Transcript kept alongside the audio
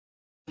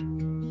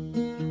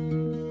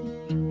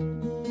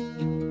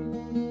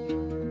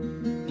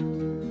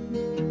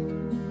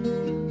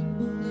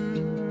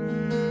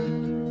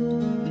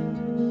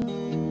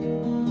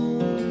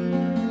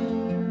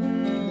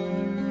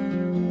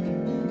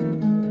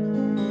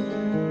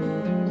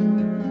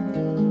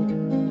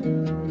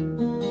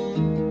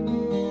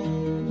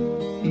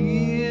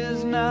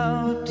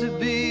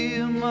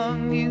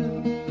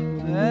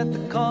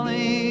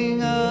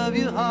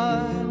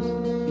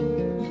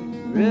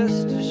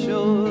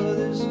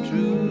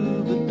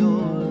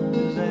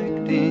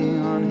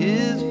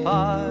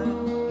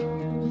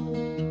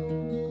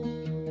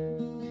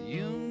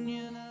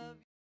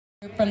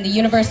from the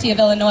University of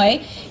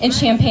Illinois in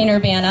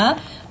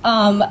Champaign-Urbana.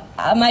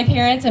 My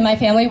parents and my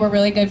family were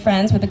really good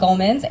friends with the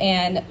Golmans,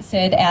 and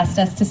Sid asked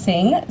us to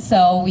sing,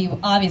 so we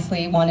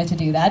obviously wanted to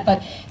do that.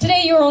 But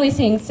today you were only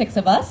seeing 6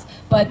 of us,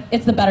 but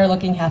it's the better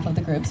looking half of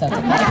the group, so it's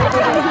okay.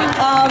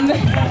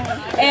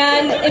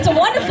 And it's a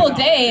wonderful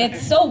day.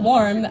 It's so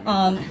warm,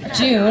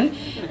 June.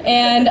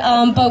 And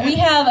but we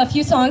have a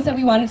few songs that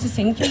we wanted to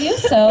sing for you,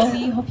 so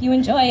we hope you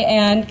enjoy.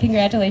 And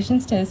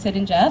congratulations to Sid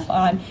and Jeff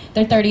on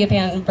their 30th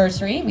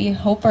anniversary. We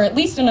hope for at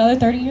least another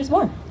 30 years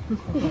more.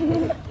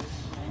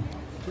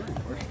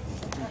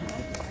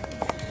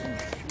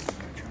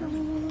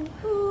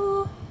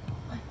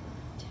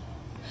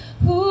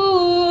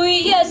 Ooh,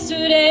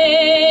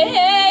 yesterday,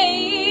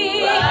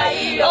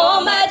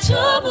 all my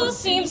troubles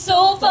seem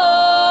so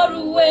far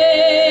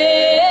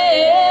away.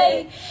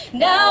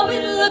 Now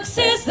it looks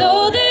as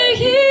though they're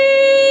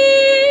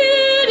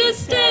here to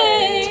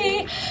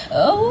stay.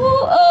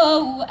 Oh,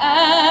 oh,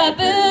 I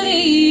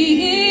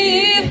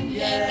believe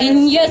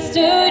in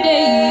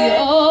yesterday.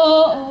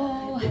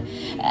 Oh,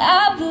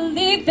 I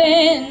believe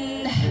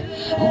in,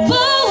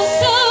 whoa,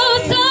 so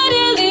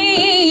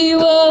suddenly,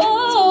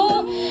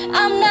 whoa,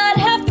 I'm not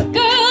half the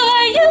girl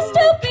I used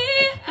to be.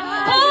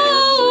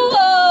 Oh,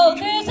 oh,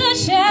 there's a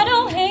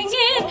shadow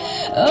hanging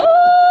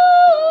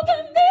over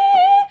me.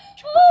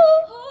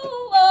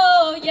 Oh,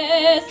 oh,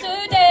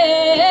 yesterday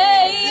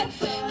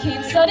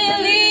came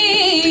suddenly.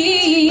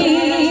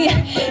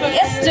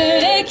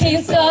 Yesterday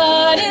came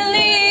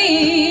suddenly.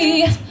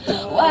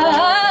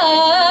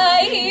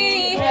 Why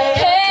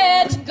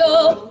had to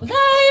go? Well,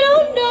 I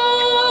don't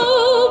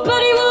know,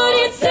 but he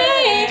wouldn't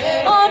say.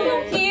 Oh no,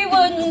 he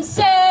wouldn't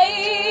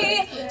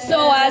say. So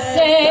I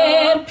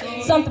said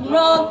something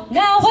wrong.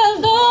 Now I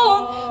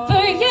long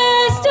for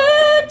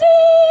yesterday.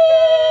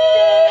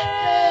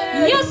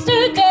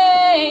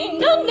 Yesterday,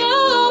 no, no.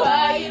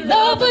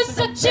 Love was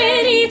such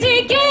an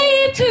easy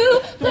game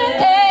to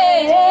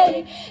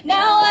play.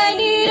 Now I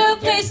need a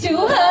place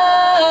to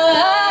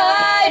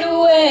hide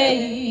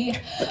away.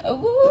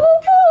 Ooh.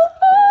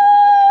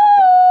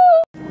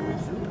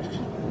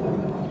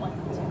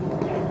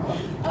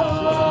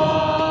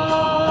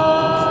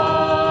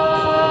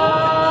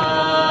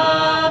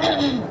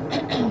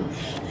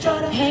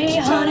 Hey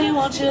honey,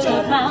 won't you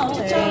look my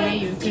way?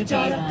 You could be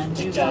my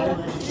new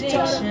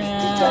addiction.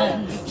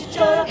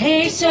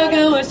 Hey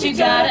sugar, what you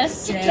gotta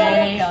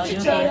say? All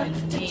you're giving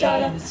me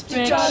is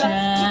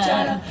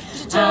friction.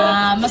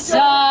 I'm a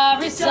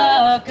sorry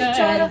sucker,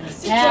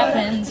 this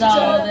happens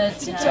all the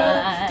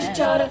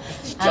time.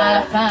 I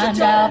find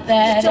out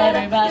that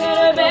everybody's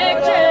a big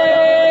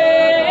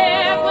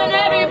trick when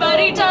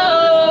everybody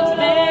talks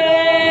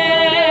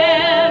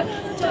man.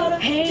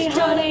 Hey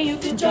honey, you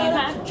could be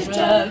my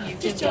drug, you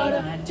could be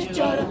my new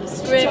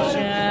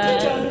prescription.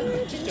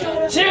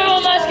 Too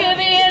much could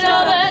be in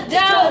all the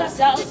doubts,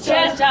 all the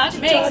trash talk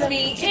makes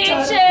me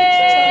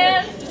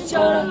itching.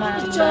 Oh my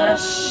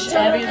gosh,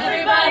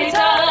 everybody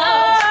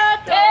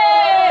talking.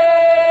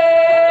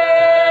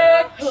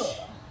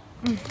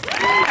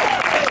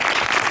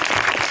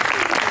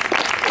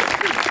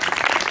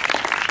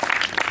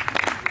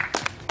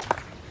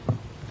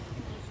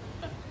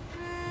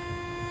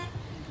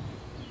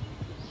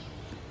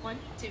 1,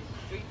 2,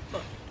 3,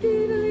 4.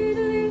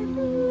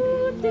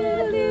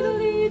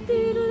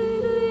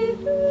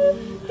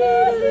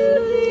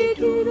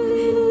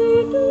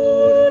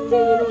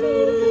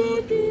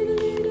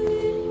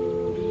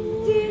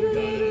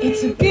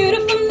 It's a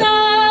beautiful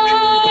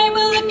night,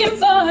 we're looking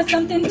for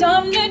something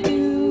dumb to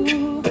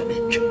do.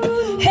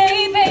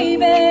 Hey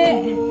baby,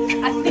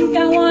 I think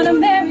I wanna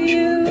marry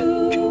you.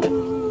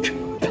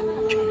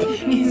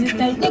 Is it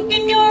that look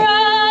in your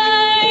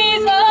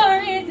eyes,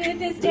 or is it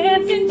this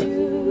dancing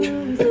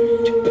juice?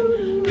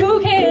 Who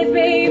cares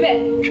baby,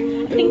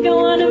 I think I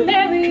wanna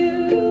marry you.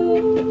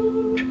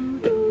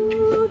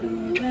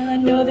 Well, I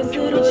know this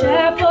little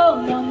chapel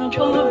on the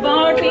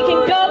boulevard we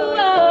can go.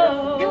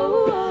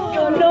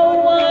 No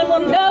one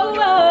will know.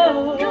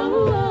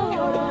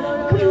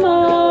 Come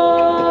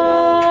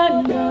on,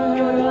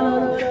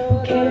 girl. Who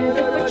cares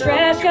if we're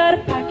trash? Got a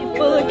pocket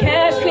full of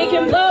cash we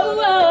can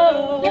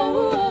blow.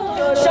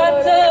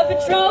 Shots of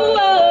Patron.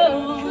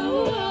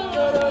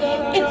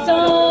 It's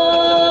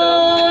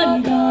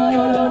on,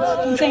 girl.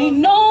 Don't say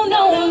no,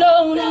 no,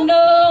 no, no,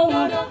 no.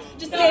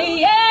 Just say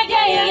yeah,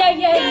 yeah, yeah,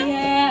 yeah,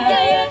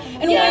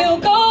 yeah. And we'll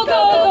go,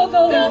 go,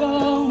 go,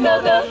 go,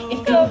 go. If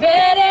you're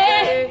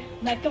ready,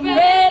 like I'm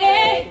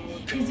ready.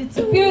 'Cause it's a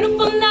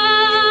beautiful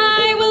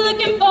night, we're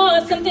looking for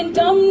something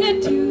dumb to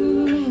do.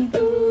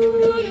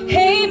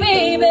 Hey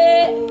baby,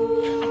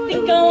 I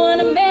think I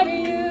wanna marry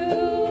you.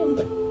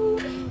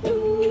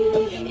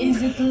 Is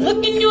it the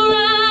look in your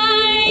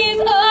eyes,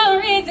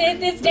 or is it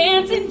this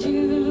dancing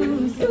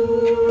juice?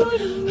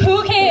 Who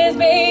cares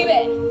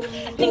baby,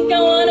 I think I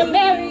wanna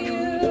marry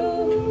you.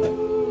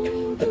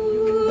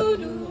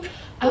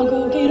 I'll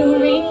go get a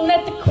ring,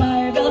 let the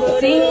choir bells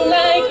sing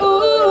like ooh.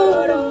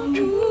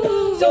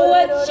 So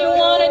what you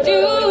wanna do?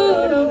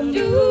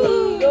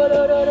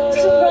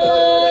 So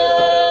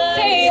run,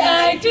 say I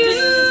do.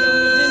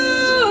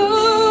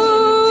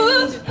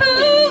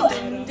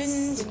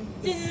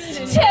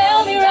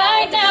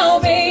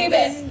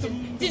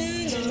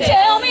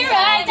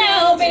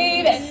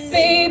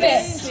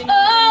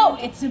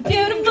 It's a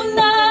beautiful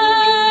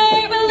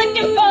night, we're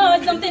looking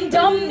for something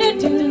dumb to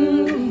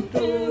do.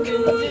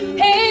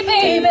 Hey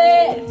baby,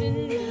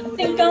 I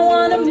think I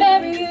wanna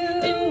marry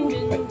you.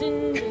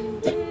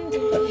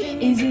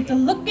 Is it the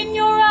look in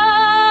your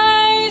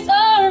eyes,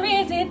 or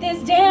is it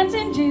this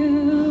dancing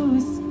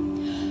juice?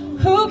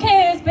 Who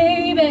cares,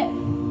 baby?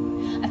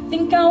 I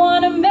think I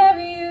wanna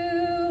marry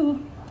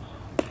you.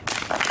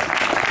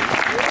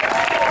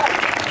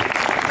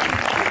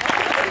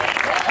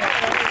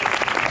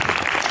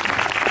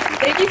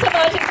 Thank you so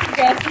much, and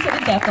congrats to the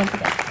deaf once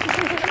again.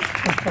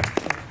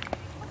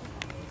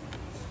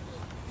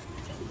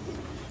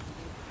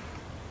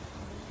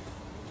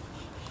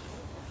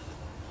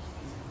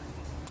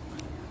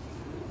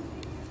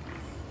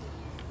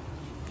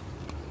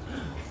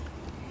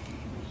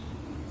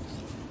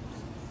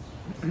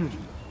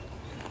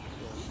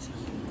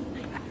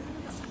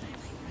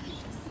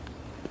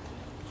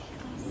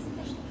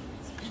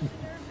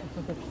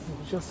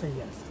 She'll say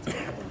yes.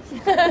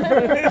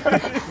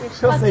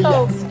 She'll say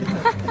yes.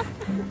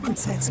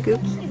 Inside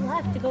scoop. She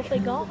left to go play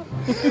golf.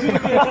 It's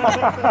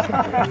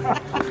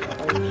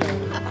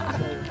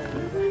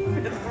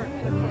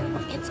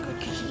good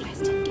because you guys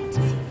didn't get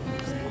to see it.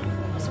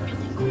 It was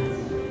really cool.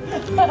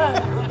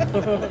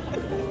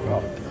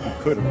 Well, you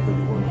could have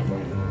been one of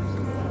them.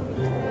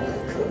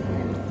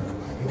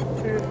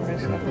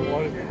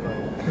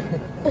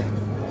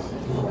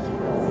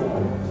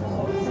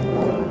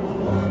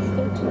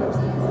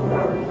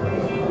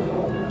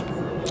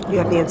 You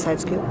have the inside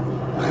scoop?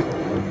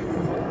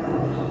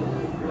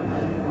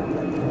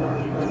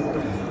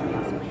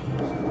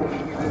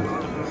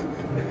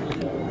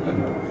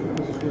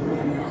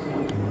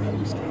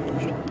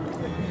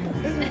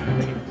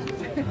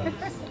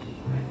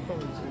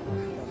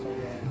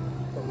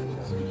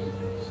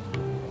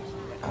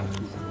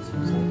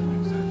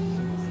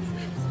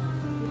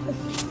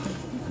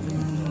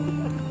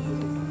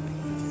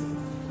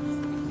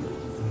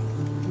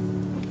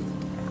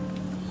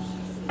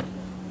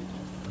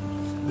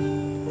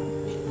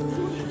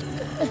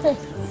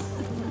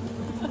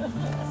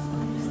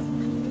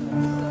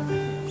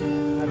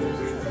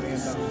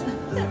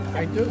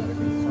 I do.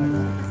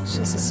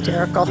 She's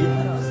hysterical.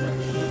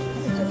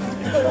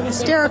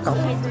 Hysterical.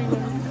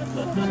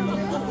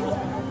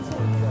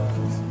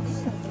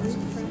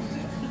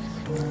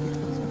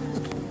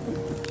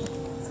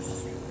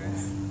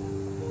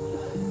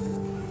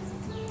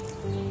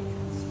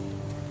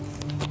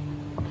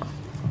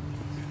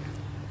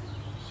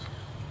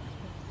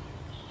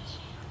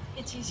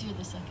 It's easier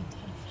the second time.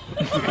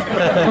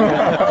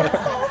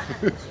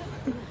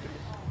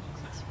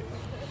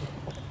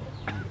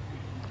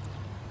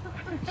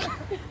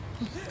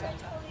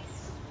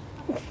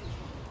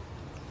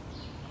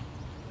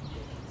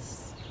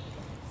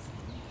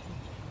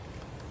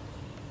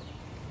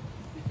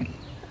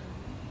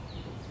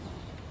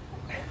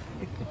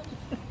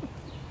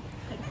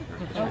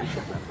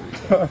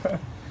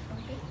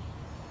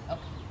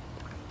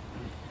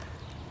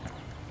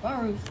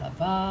 Baruch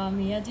haba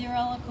mi'adir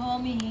ala kol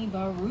mihi,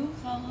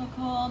 Baruch ala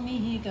kol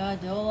mihi,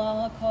 Gadol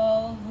ala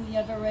kol hu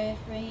yavarei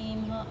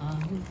Ephraim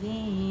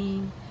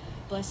ha'ahuvim.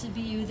 Blessed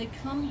be you that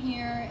come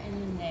here in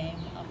the name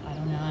of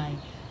Adonai.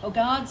 O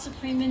God,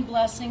 supreme in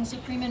blessing,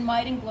 supreme in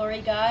might and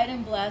glory, guide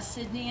and bless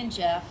Sydney and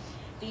Jeff,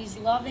 these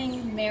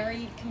loving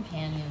married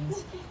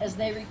companions, as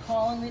they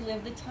recall and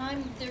relive the time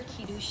of their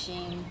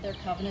kiddushin, their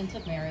covenant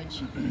of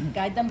marriage.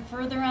 Guide them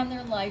further on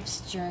their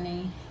life's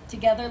journey.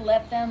 Together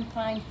let them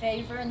find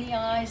favor in the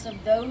eyes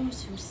of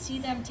those who see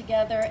them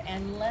together,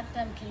 and let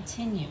them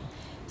continue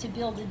to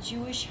build a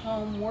Jewish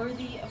home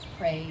worthy of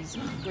praise,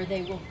 where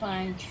they will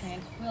find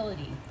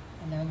tranquility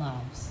in their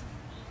lives.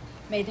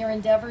 May their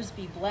endeavors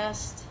be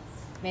blessed.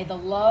 May the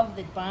love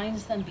that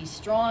binds them be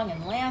strong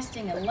and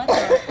lasting, and let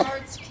their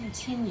hearts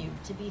continue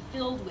to be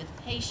filled with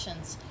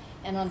patience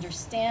and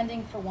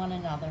understanding for one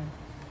another.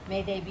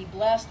 May they be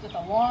blessed with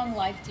a long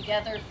life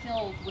together,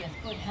 filled with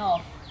good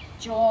health,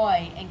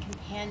 joy, and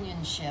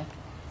companionship.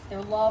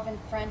 Their love and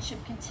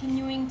friendship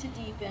continuing to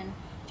deepen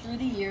through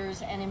the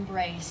years, and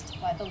embraced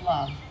by the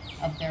love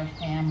of their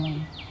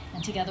family.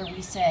 And together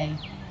we say,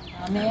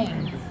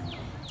 Amen.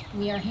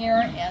 We are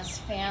here as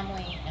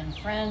family and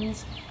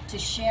friends to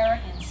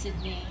share in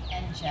Sydney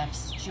and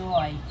Jeff's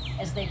joy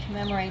as they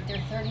commemorate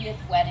their 30th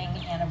wedding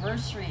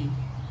anniversary.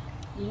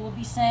 We will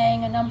be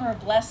saying a number of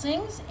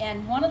blessings,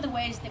 and one of the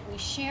ways that we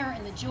share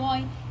in the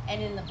joy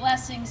and in the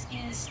blessings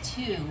is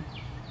to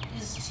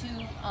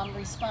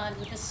respond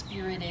with a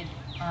spirited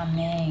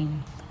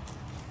Amen.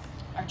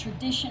 Our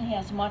tradition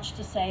has much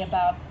to say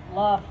about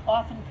love,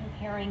 often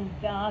comparing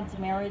God's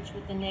marriage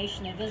with the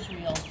nation of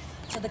Israel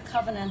to the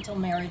covenantal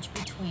marriage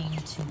between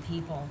two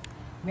people.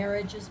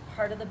 Marriage is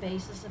part of the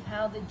basis of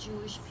how the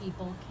Jewish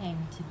people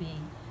came to be.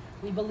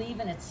 We believe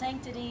in its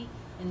sanctity,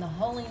 in the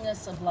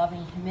holiness of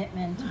loving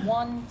commitment,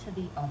 one to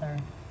the other.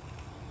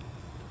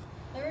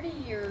 30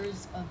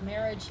 years of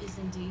marriage is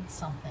indeed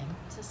something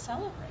to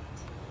celebrate.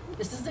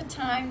 This is a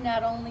time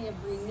not only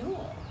of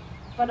renewal,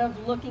 but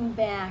of looking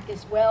back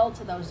as well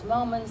to those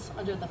moments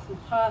under the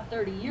chuppah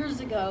 30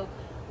 years ago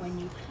when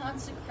you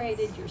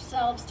consecrated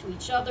yourselves to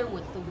each other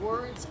with the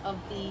words of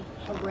the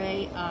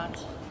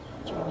Harayat.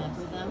 Do you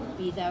remember them?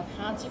 Be thou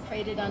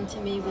consecrated unto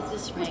me with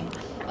this ring,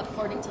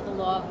 according to the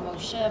law of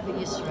Moshe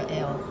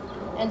Yisrael.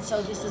 And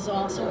so this is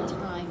also a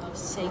time of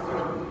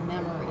sacred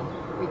memory,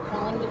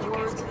 recalling the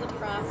words of the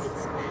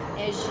prophets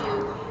as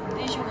you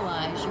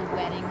visualize your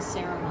wedding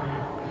ceremony.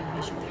 Are you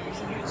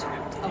visualizing it?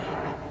 Okay,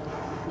 good.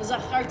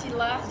 Zacharti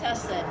lach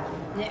tased,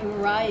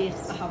 ne'urayich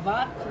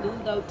ahavat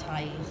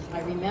kludotayich.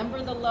 I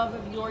remember the love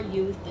of your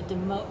youth, the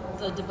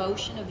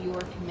devotion of your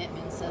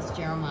commitment, says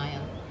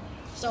Jeremiah.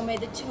 So may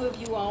the two of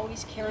you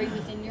always carry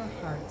within your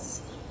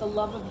hearts the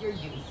love of your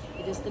youth.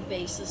 It is the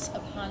basis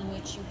upon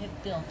which you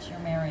have built your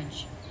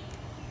marriage.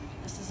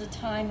 This is a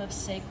time of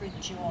sacred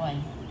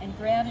joy and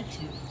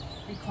gratitude,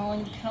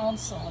 recalling the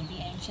counsel of the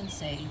ancient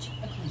sage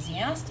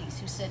Ecclesiastes,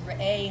 who said,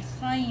 Re'eh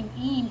chaim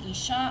im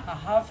isha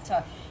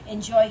ahavta,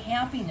 enjoy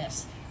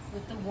happiness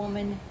with the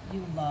woman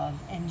you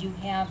love. And you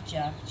have,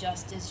 Jeff,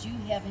 just as you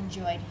have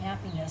enjoyed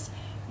happiness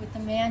with the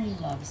man you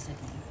love,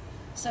 Sydney.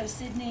 So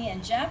Sydney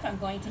and Jeff, I'm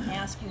going to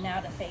ask you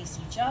now to face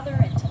each other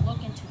and to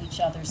look into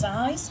each other's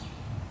eyes.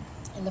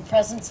 In the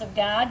presence of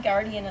God,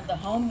 guardian of the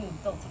home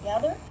you've built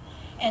together,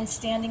 and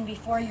standing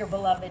before your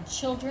beloved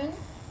children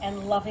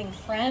and loving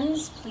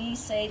friends, please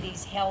say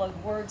these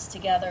hallowed words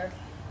together,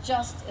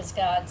 just as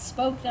God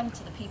spoke them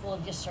to the people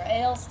of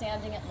Israel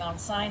standing at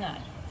Mount Sinai.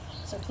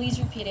 So please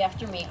repeat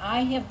after me.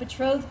 I have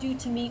betrothed you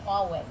to me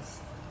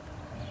always.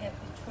 I have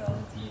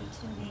betrothed you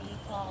to me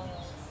always.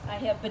 I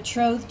have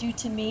betrothed you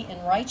to me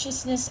in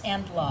righteousness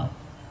and love.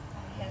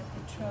 I have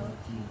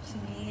betrothed you to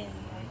me in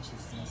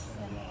righteousness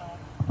and love.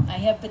 I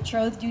have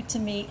betrothed you to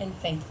me in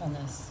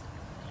faithfulness.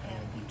 I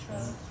have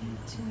betrothed you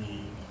to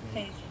me in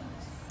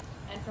faithfulness.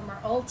 And from our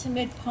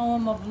ultimate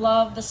poem of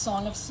love, the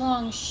Song of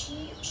Songs,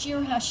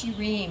 Shir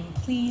HaShirim,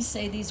 please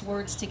say these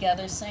words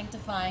together,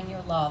 sanctifying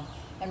your love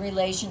and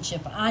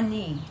relationship.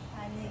 Ani,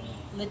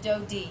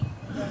 Lidodi,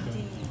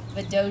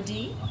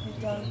 Vidodi,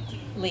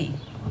 Li.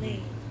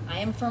 I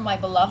am for my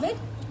beloved.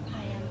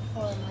 I am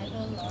for my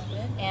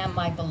beloved. And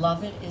my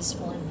beloved is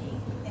for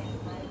me.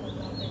 And my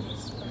beloved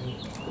is for me.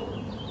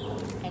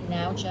 And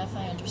now, Jeff,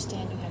 I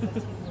understand you have a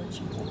few words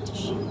you'd like to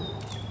share.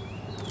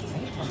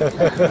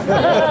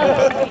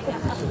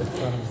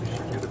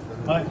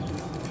 Hi,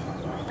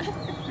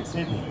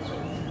 Sydney.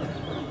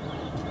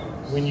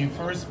 When you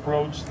first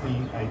broached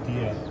the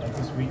idea of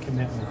this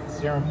recommitment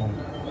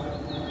ceremony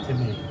to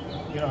me,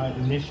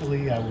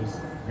 initially I was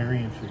very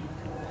intrigued.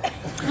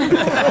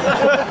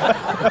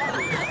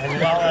 And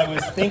while I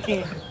was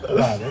thinking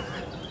about it,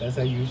 as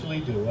I usually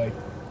do, I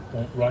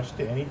don't rush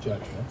to any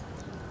judgment,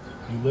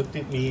 you looked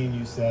at me and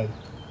you said,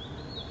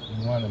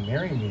 you want to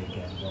marry me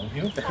again, don't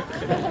you?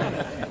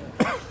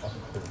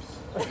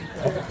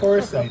 Of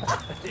course I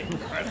do.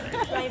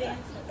 Right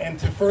answer. And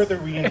to further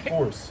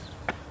reinforce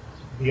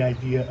the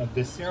idea of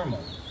this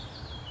ceremony,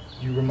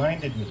 you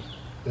reminded me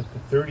that the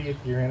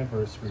 30th year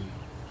anniversary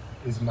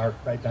is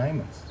marked by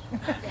diamonds.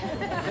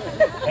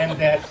 And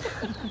that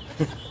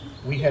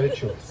we had a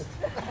choice.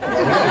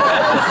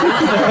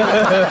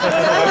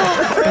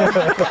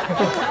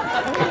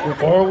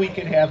 Or we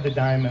could have the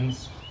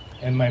diamonds,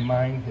 and my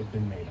mind had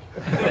been made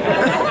up.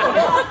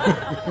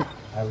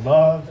 I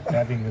love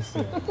having this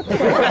ceremony.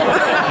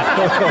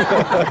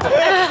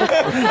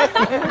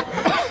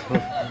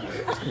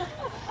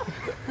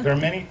 There are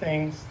many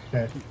things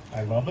that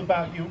I love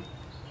about you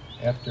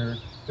after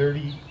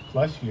 30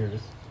 plus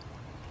years.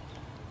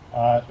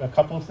 A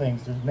couple of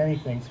things, there's many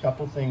things, a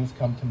couple of things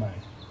come to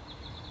mind.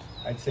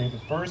 I'd say the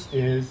first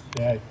is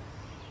that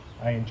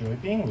I enjoy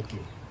being with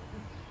you.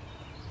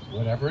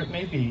 Whatever it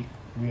may be,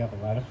 we have a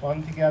lot of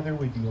fun together,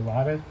 we do a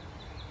lot of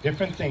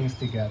different things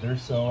together,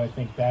 so I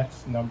think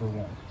that's number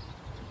one.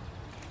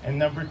 And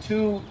number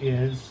two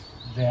is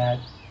that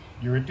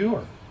you're a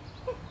doer,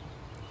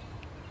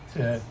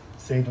 to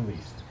say the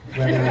least.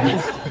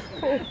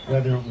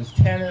 Whether it was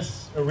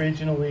tennis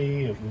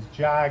originally, it was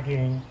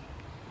jogging,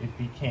 it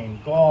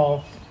became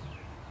golf,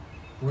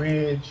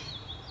 bridge,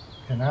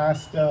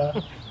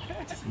 canasta,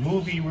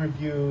 movie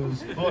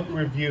reviews, book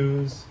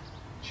reviews,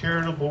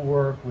 charitable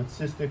work with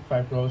cystic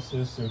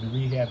fibrosis or the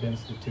Rehab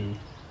Institute.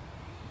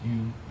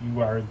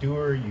 You are a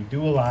doer, you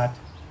do a lot,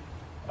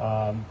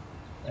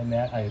 and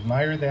that I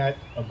admire that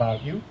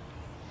about you.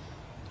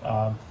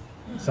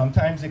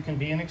 Sometimes it can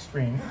be an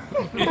extreme.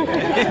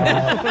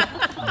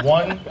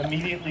 One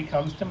immediately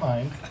comes to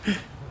mind.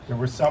 There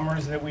were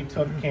summers that we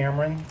took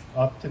Cameron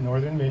up to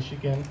northern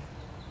Michigan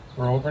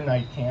for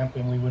overnight camp,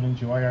 and we would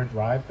enjoy our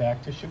drive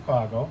back to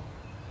Chicago,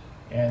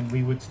 and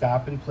we would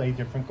stop and play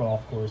different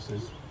golf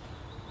courses.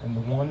 And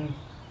the one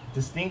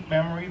distinct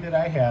memory that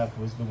I have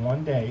was the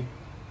one day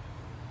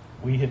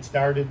we had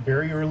started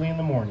very early in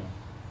the morning.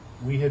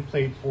 We had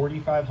played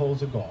 45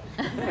 holes of golf.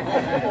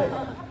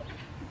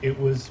 It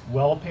was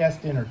well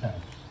past dinner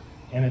time,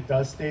 and it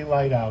does stay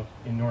light out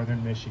in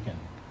northern Michigan.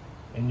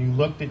 And you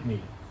looked at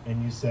me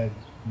and you said,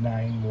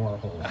 9 more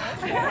holes.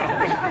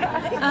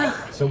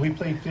 So we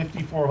played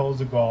 54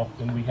 holes of golf,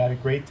 and we had a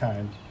great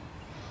time.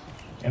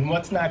 And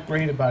what's not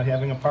great about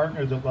having a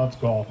partner that loves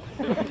golf?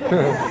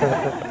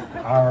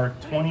 Our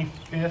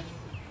 25th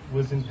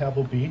was in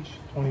Pebble Beach.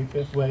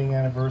 25th wedding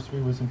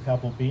anniversary was in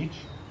Pebble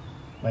Beach.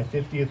 My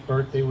 50th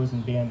birthday was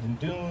in Bandon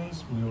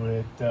Dunes. We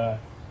were at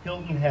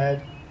Hilton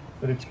Head,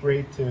 but it's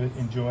great to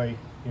enjoy,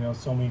 you know,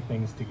 so many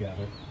things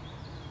together.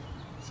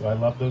 So I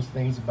love those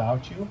things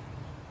about you.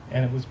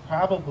 And it was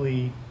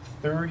probably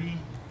 30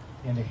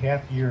 and a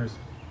half years,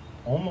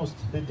 almost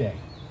to the day,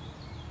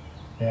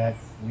 that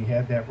we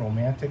had that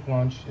romantic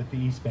lunch at the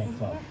East Bank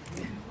Club.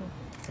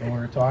 And we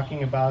were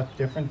talking about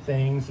different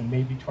things and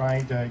maybe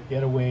trying to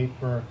get away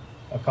for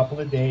a couple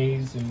of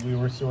days, and we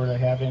were sort of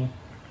having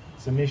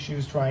some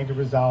issues trying to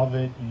resolve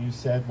it, and you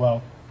said,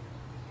 well,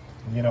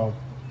 you know,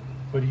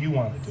 what do you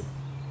want to do?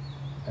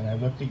 And I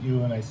looked at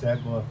you and I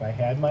said, well, if I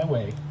had my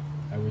way,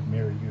 I would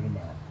marry you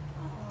tomorrow.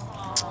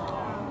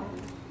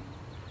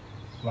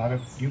 A lot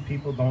of you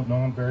people don't know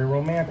I'm very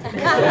romantic.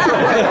 We'll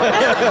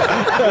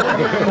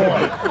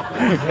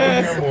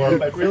hear more,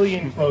 but really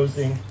in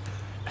closing,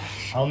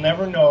 I'll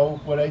never know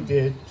what I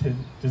did to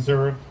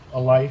deserve a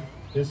life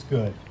this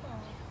good,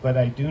 but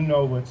I do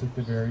know what's at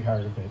the very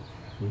heart of it,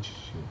 which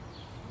is you.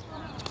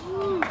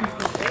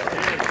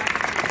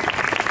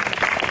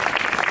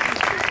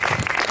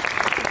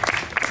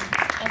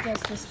 I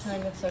guess this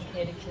time it's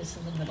okay to kiss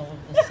in the middle of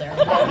the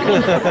ceremony.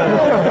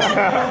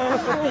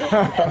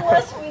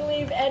 Unless we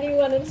leave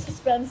anyone in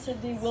suspense,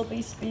 Sydney will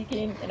be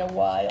speaking in a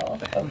while.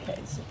 Okay,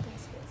 so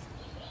please kiss.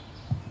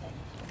 Thank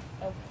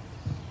you. Okay.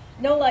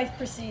 No life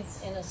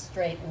proceeds in a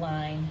straight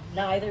line.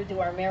 Neither do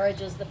our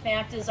marriages. The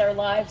fact is our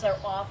lives are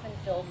often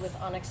filled with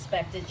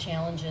unexpected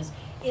challenges.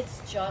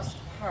 It's just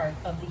part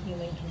of the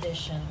human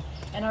condition.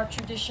 And our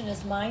tradition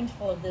is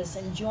mindful of this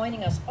and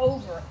joining us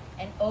over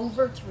and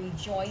over to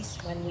rejoice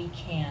when we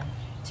can,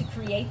 to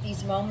create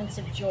these moments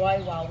of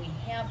joy while we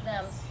have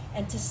them,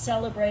 and to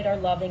celebrate our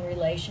loving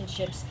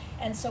relationships.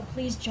 And so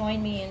please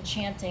join me in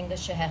chanting the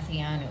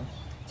Shehethianu.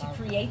 To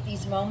create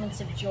these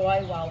moments of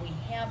joy while we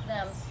have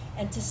them,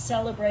 and to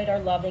celebrate our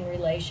loving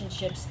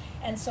relationships.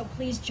 And so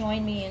please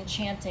join me in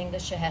chanting the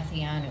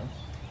Shehethianu.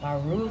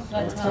 Baruch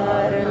atah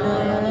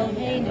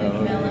Adonai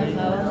Eloheinu melech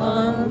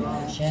haolam,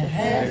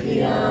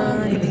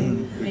 Shehethianu,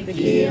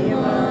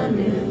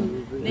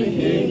 v'kiyamanu,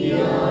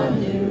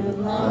 v'higyanu,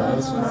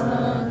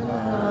 l'zman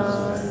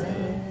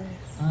ha'aseh.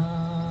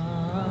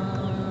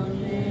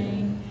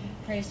 Amen.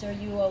 Praised are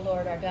you, O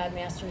Lord, our God,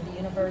 Master of the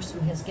universe,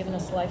 who has given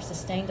us life,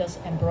 sustained us,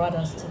 and brought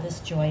us to this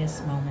joyous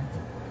moment.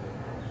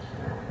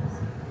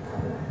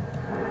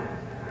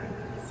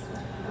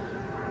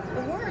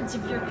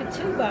 Of your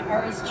ketubah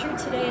are as true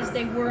today as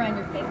they were on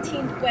your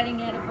 15th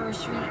wedding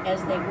anniversary,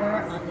 as they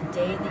were on the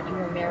day that you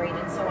were married.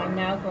 And so I'm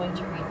now going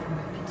to read from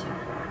your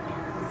ketubah.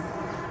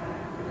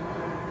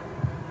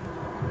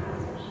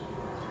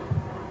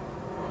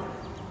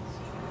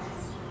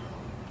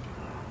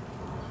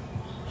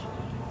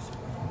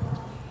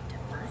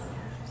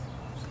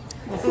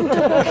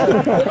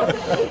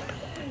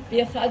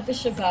 B'yachad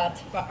b'Shabbat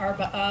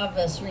ba'arba'a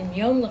v'asrim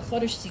yom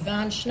l'chodesh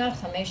Sivan shnat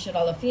chameshet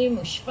alafim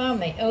u'shva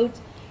me'ot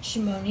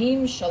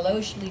Shimonim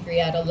Shalosh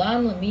Livriad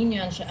Olam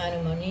Laminyan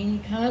Sha'anu Monin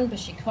Kan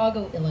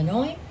b'Chicago,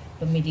 Illinois,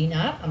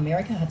 b'Medinat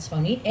America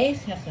Hatzfonit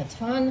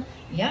Echechatvan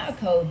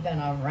Yaakov ben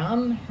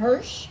Aram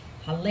Hirsch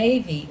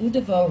Halevi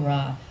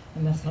Udavora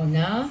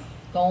Mechona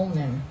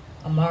Golman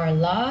Amar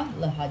La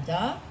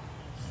Lahada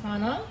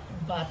Chana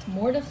Bat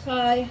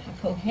Mordechai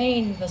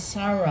HaKohen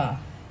Vasara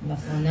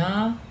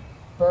Mechona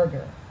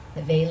Berger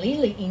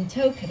Ve'Lili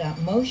Into Kadat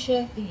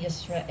Moshe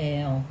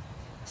v'Yisrael.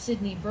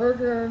 Sydney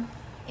Berger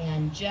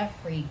and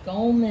Jeffrey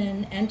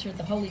Golman entered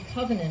the Holy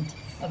Covenant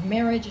of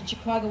marriage in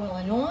Chicago,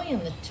 Illinois on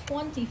the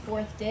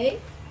 24th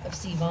day of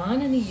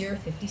Sivan in the year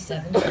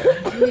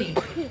 5773.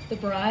 The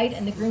bride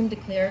and the groom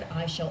declared,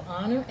 I shall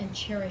honor and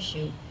cherish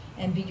you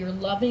and be your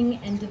loving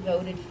and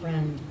devoted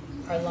friend.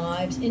 Our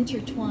lives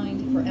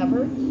intertwined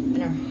forever,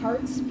 and our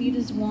hearts beat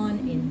as one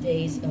in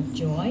days of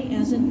joy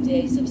as in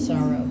days of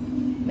sorrow.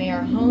 May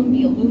our home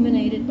be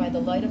illuminated by the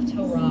light of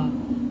Torah,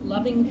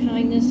 loving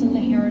kindness and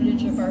the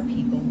heritage of our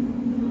people.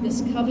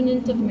 This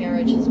covenant of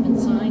marriage has been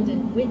signed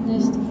and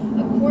witnessed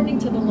according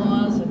to the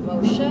laws of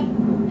Moshe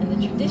and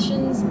the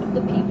traditions of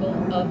the people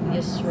of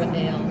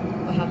Yisrael.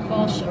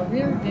 V'hakol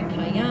sharir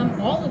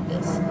v'kayam, all of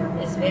this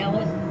is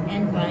valid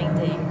and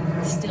binding,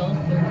 still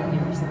 30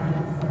 years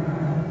later.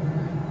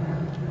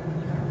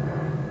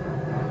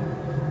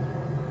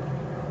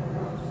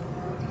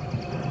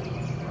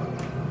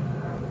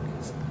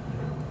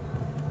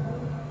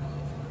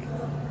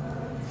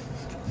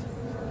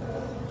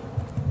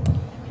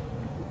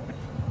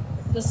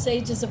 The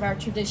sages of our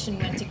tradition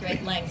went to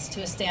great lengths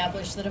to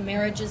establish that a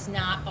marriage is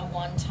not a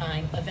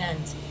one-time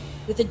event.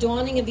 With the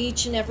dawning of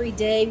each and every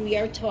day, we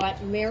are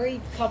taught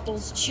married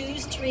couples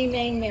choose to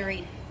remain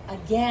married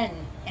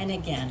again and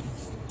again.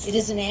 It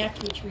is an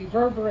act which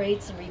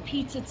reverberates and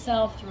repeats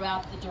itself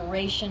throughout the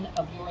duration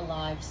of your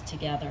lives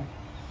together.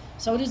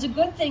 So it is a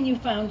good thing you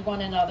found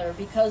one another,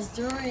 because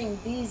during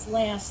these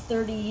last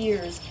 30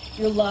 years,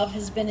 your love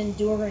has been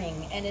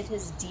enduring and it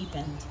has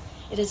deepened.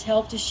 It has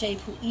helped to shape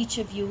who each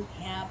of you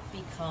have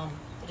become.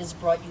 It has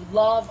brought you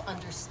love,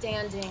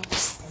 understanding,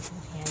 and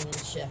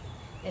companionship.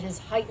 It has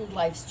heightened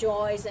life's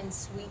joys and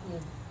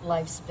sweetened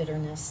life's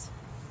bitterness.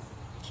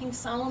 King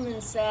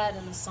Solomon said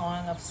in the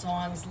Song of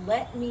Songs,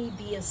 "Let me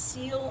be a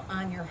seal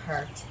on your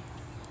heart."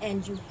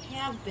 And you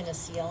have been a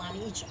seal on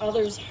each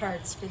other's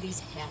hearts for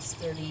these past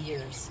 30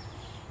 years.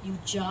 You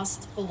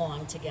just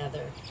belong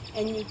together,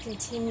 and you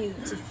continue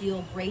to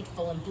feel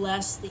grateful and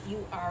blessed that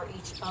you are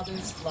each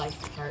other's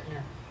life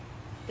partner.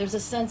 There's a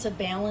sense of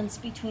balance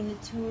between the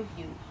two of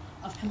you,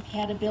 of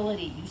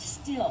compatibility. You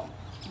still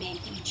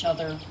make each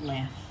other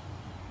laugh.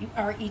 You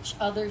are each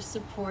other's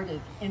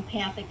supportive,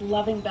 empathic,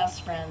 loving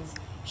best friends,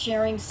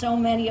 sharing so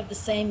many of the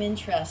same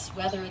interests,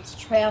 whether it's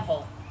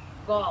travel,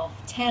 golf,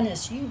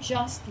 tennis. You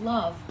just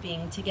love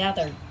being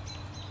together.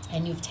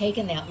 And you've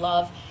taken that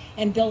love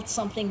and built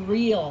something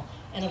real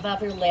and of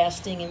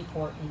everlasting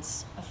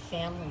importance, a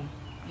family,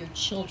 your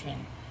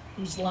children,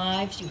 whose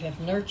lives you have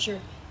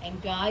nurtured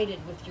and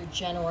guided with your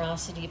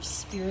generosity of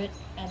spirit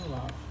and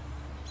love.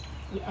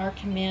 We are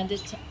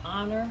commanded to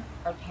honor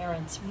our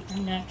parents. We are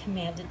not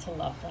commanded to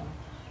love them.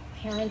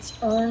 Parents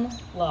earn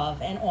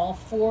love, and all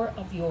four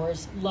of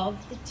yours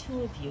love the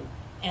two of you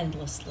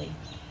endlessly.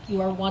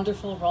 You are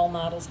wonderful role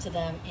models to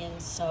them in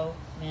so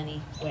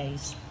many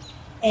ways.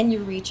 And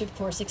your reach, of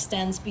course,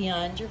 extends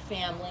beyond your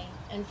family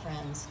and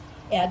friends,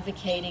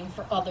 advocating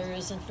for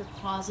others and for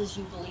causes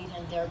you believe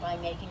in, thereby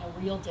making a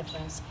real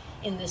difference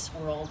in this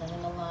world and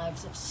in the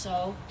lives of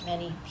so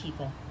many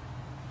people.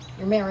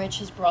 Your marriage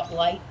has brought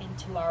light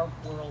into our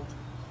world,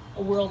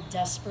 a world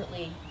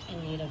desperately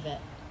in need of it.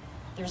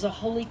 There's a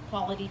holy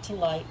quality to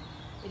light.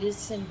 It is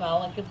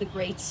symbolic of the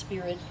great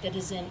spirit that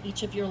is in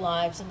each of your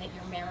lives and that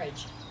your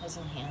marriage has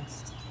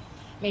enhanced.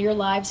 May your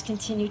lives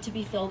continue to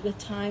be filled with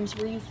times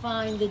where you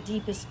find the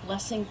deepest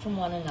blessing from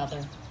one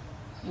another.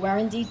 You are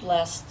indeed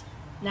blessed,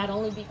 not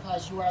only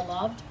because you are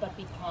loved, but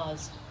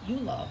because you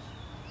love.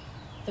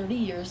 30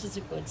 years is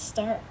a good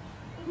start.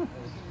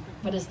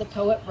 But as the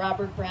poet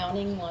Robert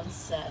Browning once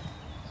said,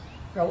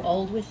 "Grow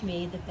old with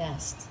me, the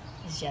best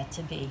is yet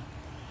to be."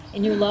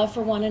 In your love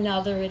for one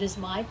another, it is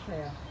my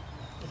prayer,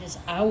 it is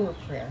our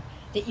prayer,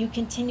 that you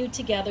continue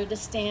together to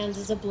stand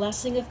as a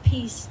blessing of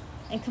peace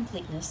and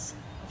completeness,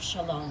 of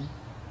shalom.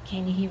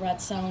 Ken Yehi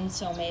Ratzon,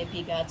 so may it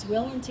be God's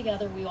will, and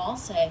together we all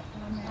say,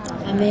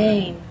 Amen.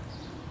 Amen.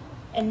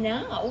 And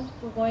now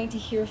we're going to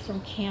hear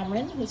from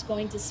Cameron, who's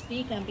going to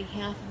speak on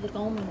behalf of the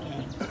Golman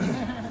gang.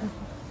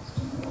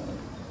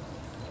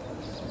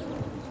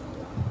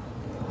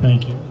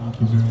 Thank you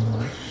very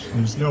much.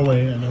 There's no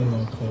way, I know we're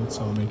all cold,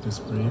 so I'll make this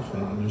brief,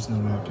 and there's no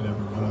way I could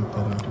ever run up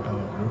that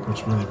acapella group,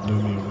 which really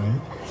blew me away.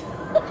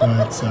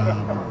 But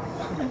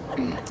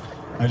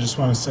I just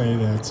want to say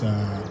that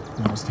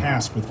when I was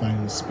tasked with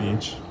finding the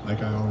speech,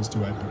 like I always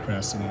do, I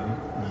procrastinated.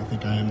 And I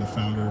think I am the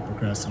founder of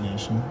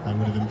procrastination. I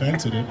would have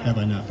invented it had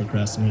I not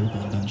procrastinated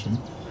the invention.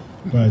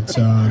 But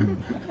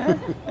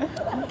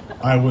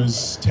I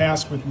was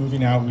tasked with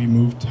moving out. We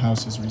moved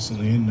houses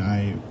recently, and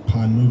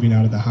upon moving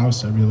out of the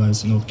house, I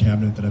realized an old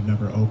cabinet that I've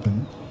never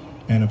opened.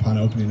 And upon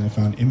opening, I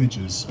found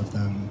images of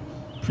them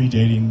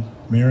predating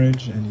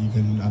marriage and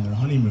even on their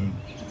honeymoon.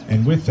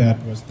 And with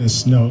that was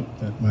this note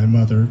that my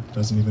mother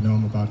doesn't even know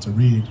I'm about to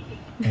read.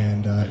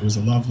 And it was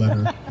a love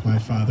letter my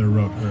father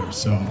wrote her.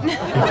 So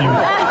if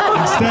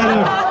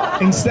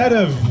you, instead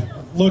of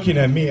looking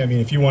at me, I mean,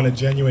 if you want a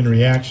genuine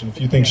reaction, if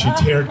you think she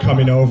teared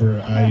coming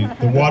over,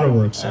 the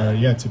waterworks are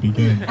yet to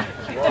begin.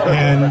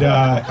 And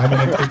I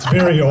mean, it's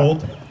very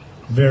old,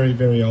 very,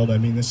 very old. I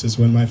mean, this is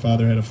when my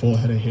father had a full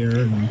head of hair,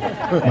 and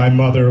my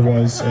mother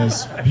was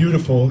as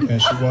beautiful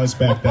as she was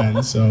back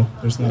then, so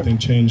there's nothing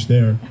changed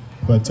there.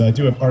 But I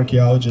do have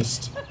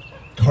archaeologists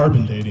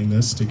carbon dating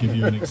this to give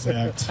you an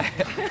exact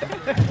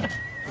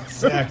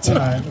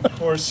time. Of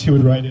course, he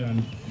would write it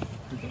on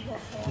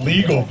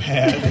legal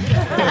pad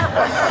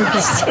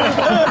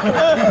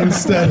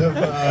instead of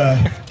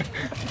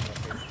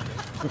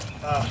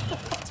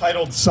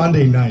titled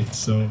Sunday Night.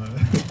 So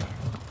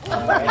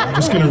I'm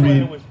just going to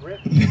read.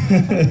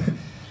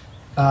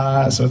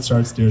 So it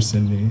starts, "Dear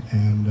Cindy,"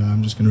 and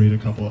I'm just going to read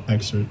a couple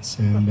excerpts.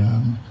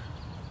 And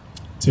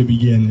to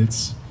begin,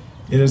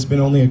 it has been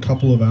only a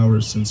couple of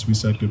hours since we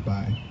said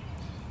goodbye,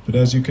 but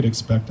as you could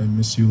expect, I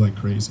miss you like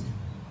crazy.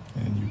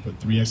 And you put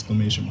 3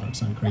 exclamation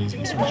marks on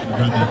crazy, so I should have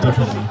read that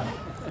differently.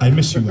 I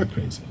miss you like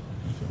crazy.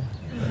 I feel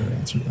better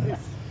answered that.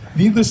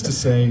 Needless to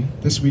say,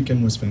 this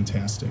weekend was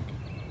fantastic,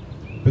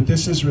 but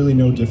this is really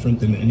no different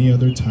than any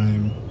other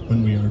time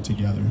when we are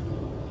together.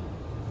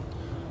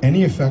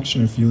 Any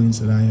affection or feelings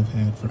that I have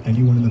had for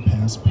anyone in the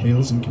past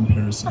pales in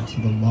comparison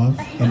to the love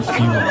and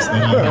feelings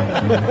that I have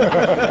for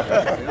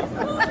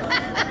you.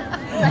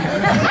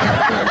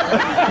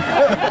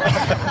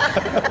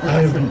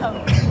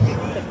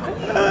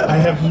 I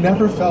have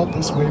never felt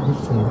this way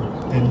before,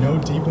 and know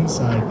deep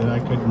inside that I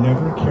could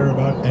never care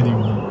about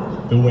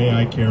anyone the way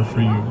I care for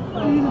you.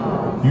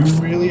 You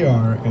really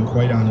are, and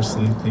quite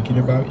honestly, thinking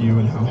about you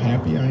and how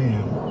happy I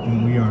am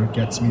when we are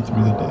gets me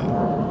through the day.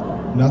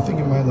 Nothing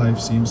in my life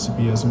seems to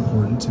be as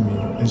important to me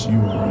as you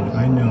are, and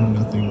I know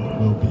nothing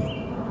will be.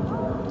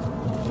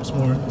 There's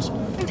more.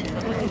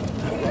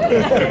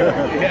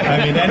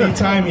 I mean,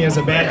 anytime he has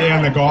a bad day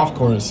on the golf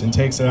course and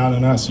takes it out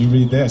on us, you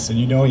read this, and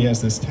you know he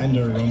has this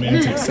tender,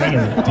 romantic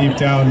center deep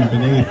down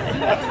beneath.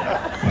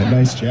 A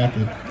nice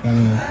jacket. I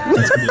don't know.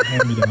 That's going to be a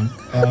hand-me-down.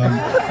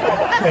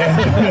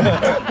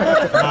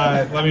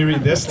 Let me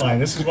read this line.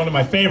 This is one of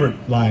my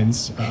favorite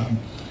lines.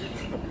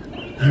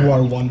 You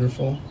are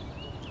wonderful,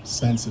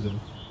 sensitive,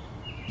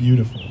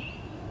 beautiful,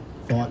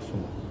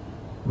 thoughtful,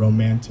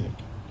 romantic,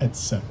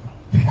 etc.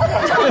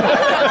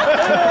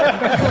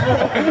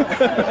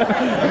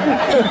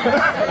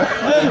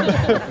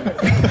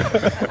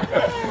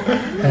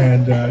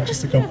 And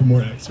just a couple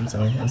more excerpts.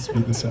 I'll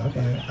speed this up.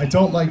 I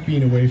don't like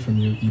being away from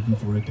you even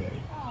for a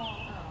day.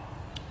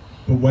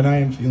 But when I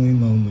am feeling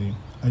lonely,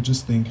 I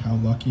just think how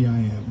lucky I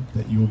am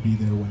that you will be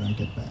there when I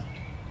get back.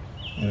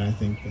 And I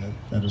think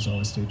that has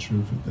always stayed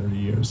true for 30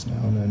 years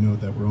now, and I know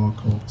that we're all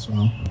cold, so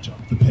I'll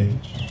jump the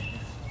page.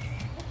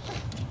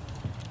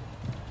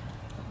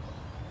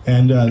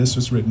 And this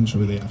was written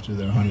shortly after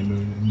their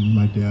honeymoon, and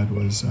my dad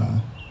was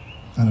on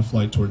a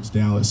flight towards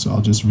Dallas, so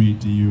I'll just read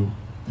to you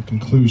the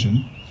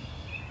conclusion.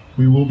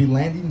 We will be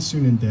landing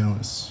soon in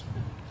Dallas,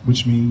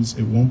 which means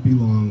it won't be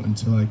long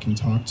until I can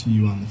talk to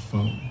you on the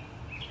phone.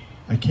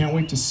 I can't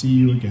wait to see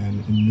you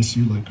again and miss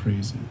you like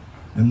crazy,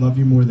 and love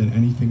you more than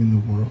anything in the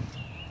world,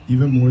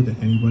 even more than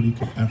anybody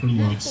could ever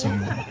love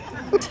someone.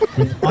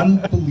 With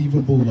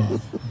unbelievable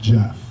love,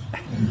 Jeff.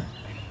 And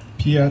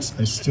P.S.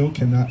 I still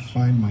cannot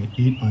find my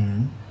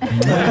 8-iron.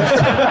 It's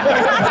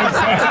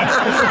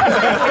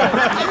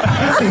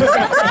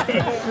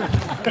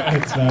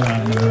not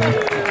on there.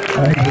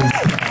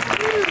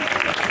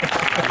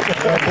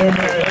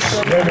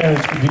 Their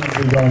marriage could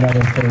easily go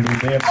another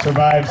 30. They have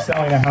survived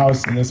selling a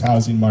house in this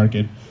housing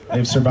market.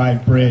 They've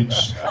survived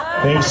bridge.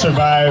 They've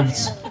survived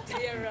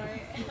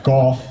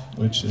golf,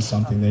 which is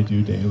something they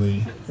do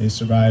daily. They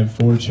survived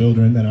 4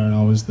 children that aren't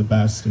always the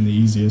best and the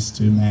easiest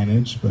to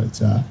manage,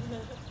 but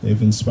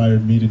they've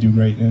inspired me to do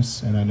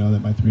greatness, and I know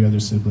that my 3 other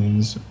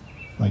siblings,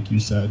 like you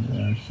said,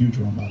 are huge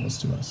role models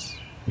to us,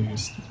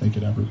 biggest they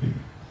could ever be.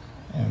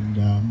 And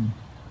I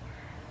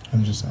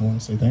want to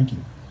say thank you.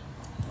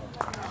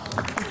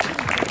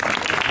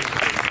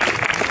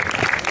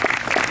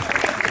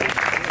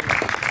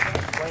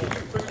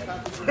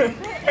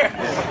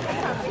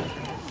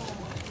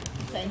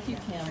 Thank you,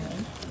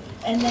 Cameron.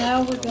 And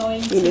now we're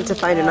going to... You need to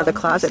find another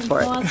closet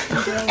for it.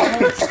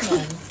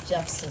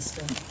 Jeff's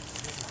sister.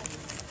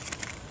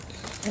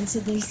 And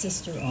Sydney's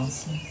sister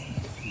also.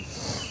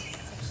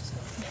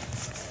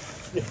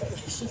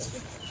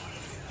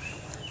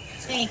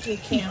 Thank you,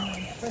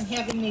 Cameron, for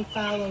having me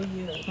follow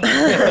you.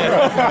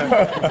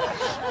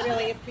 I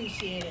really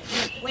appreciate it.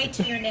 Wait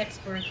till your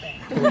next birthday.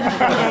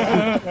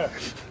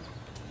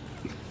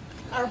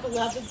 Our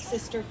beloved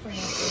sister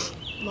Francie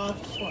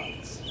loved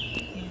quotes,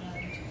 and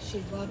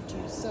she loved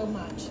you so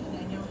much, and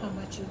I know how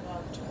much you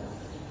loved her.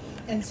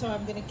 And so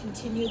I'm going to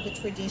continue the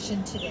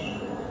tradition today.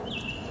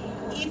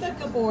 Eva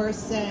Gabor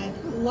said,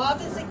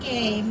 "Love is a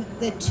game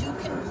that 2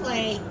 can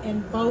play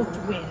and both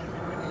win."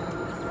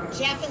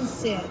 Jeff and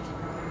Sid,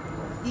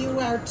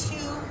 you are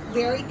 2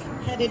 very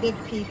competitive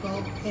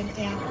people and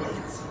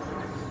athletes.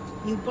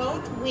 You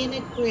both win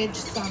at bridge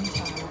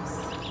sometimes,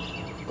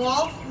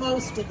 golf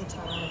most of the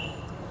time,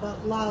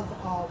 but love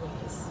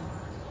always.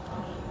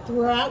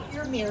 Throughout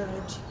your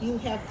marriage, you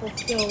have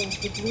fulfilled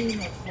the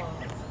dream of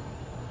love.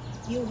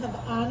 You have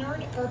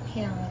honored our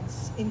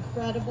parents'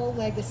 incredible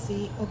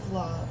legacy of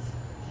love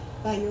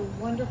by your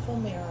wonderful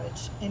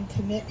marriage and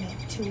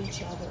commitment to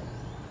each other.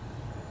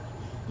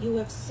 You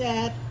have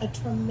set a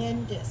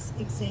tremendous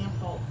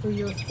example for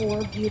your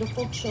 4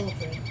 beautiful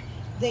children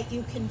that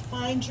you can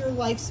find your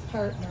life's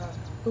partner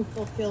who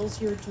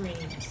fulfills your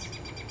dreams.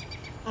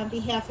 On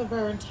behalf of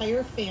our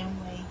entire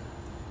family,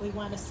 we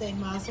want to say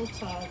Mazel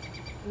Tov.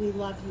 We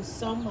love you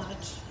so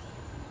much.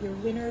 You're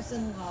winners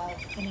in love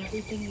and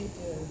everything you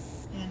do.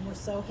 And we're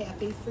so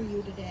happy for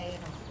you today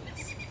and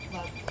always.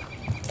 Love you.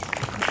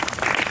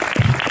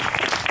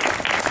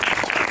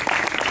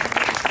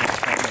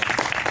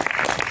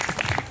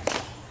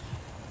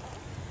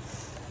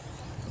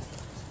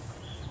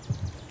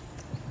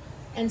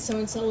 And so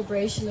in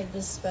celebration of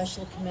this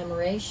special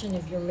commemoration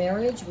of your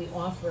marriage, we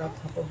offer a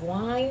cup of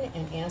wine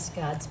and ask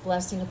God's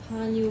blessing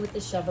upon you with the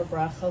Sheva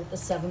Brachot, the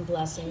 7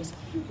 blessings,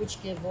 which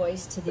give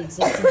voice to the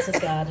existence of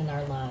God in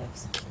our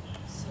lives.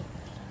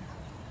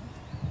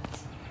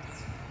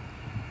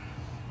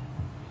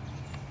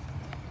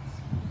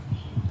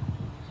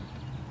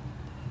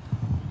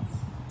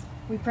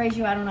 We praise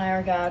you, Adonai,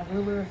 our God,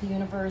 ruler of the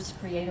universe,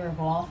 creator of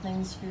all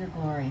things for your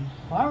glory.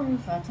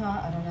 Baruch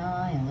atah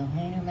Adonai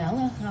Eloheinu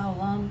melech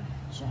haolam,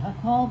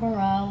 shehakol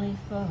bara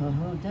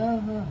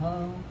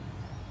lichodo.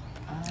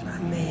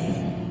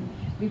 Amen.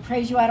 We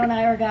praise you,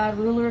 Adonai, our God,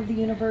 ruler of the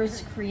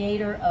universe,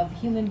 creator of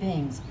human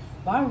beings.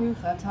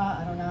 Baruch atah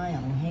Adonai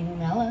Eloheinu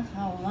melech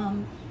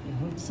haolam,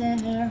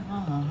 yehutzer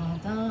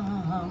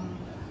ha'adam.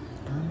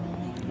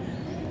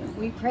 Amen.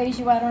 We praise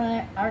you,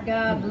 Adonai, our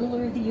God,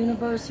 ruler of the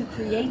universe, who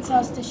creates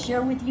us to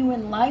share with you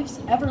in life's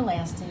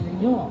everlasting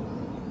renewal.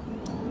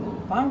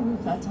 Baruch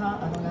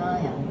atah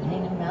Adonai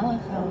Eloheinu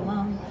melech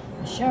haolam,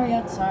 asher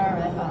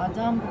yatzar et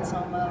ha'adam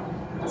b'tzomo,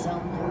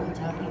 b'tzelmo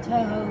u'tachito,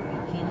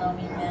 v'kilo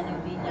mimenu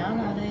binyan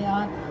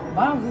adayat.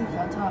 Baruch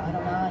atah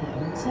Adonai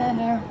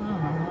yotzer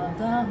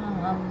ha'adam.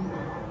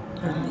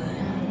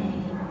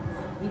 Amen.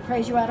 We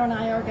praise you,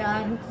 Adonai, our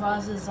God, who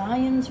causes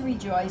Zion to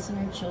rejoice in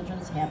her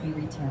children's happy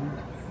return.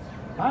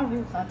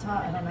 Baruch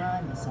atah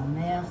Adonai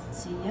mesamech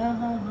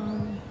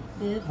tziyah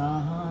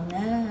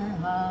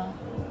b'vaneha.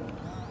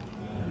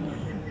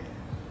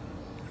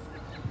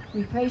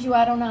 We praise you,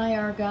 Adonai,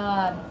 our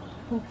God,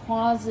 who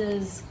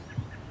causes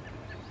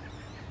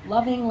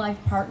loving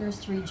life partners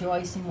to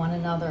rejoice in one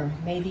another.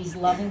 May these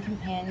loving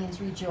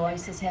companions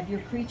rejoice as have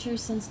your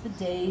creatures since the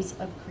days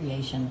of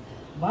creation.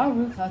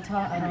 Baruch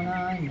atah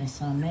Adonai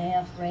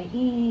mesamech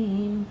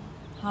re'im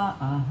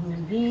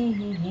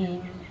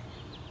ha'ahuvim.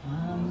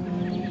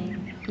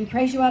 Amen. We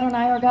praise you,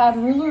 Adonai, our God,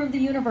 ruler of the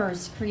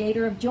universe,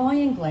 creator of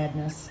joy and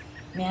gladness,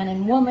 man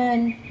and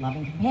woman,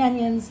 loving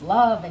companions,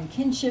 love and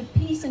kinship,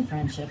 peace and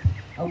friendship.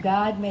 O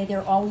God, may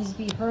there always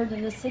be heard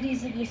in the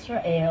cities of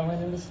Israel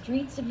and in the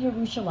streets of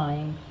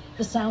Jerusalem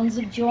the sounds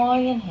of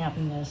joy and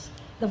happiness,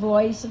 the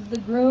voice of the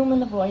groom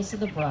and the voice of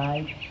the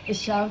bride, the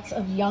shouts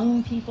of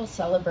young people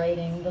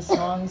celebrating, the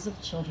songs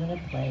of children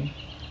at play.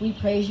 We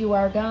praise you,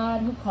 our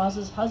God, who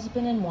causes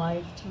husband and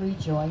wife to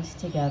rejoice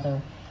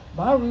together.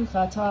 Baruch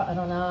atah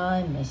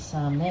Adonai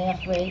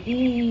mesamech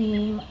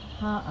re'im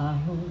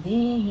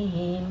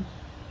ha'ahuvim.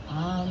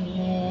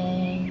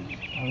 Amen.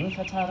 Baruch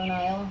atah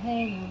Adonai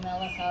Eloheinu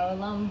melech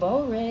haolam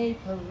borei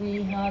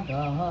pari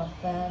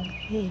hagafen.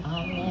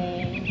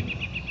 Amen.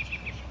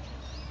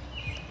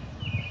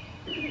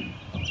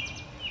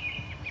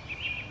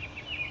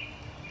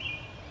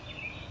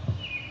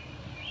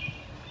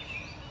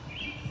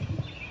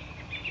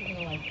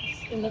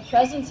 In the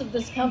presence of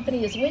this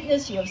company as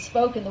witness, you have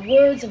spoken the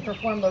words and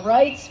performed the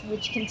rites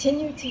which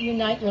continue to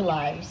unite your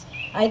lives.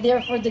 I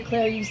therefore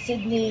declare you,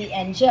 Sydney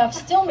and Jeff,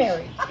 still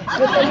married,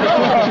 with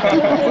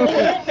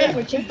the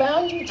which have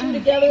bound you two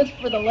together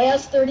for the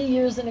last 30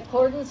 years in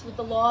accordance with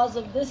the laws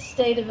of this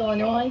state of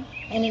Illinois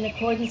and in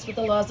accordance with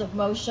the laws of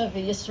Moshe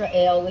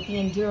v'Yisrael, with the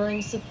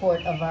enduring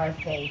support of our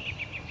faith.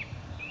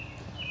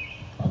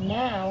 And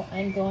now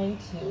I'm going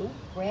to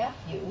wrap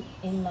you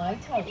in my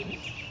talit,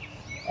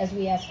 as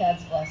we ask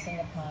God's blessing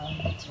upon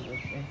the two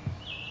of you.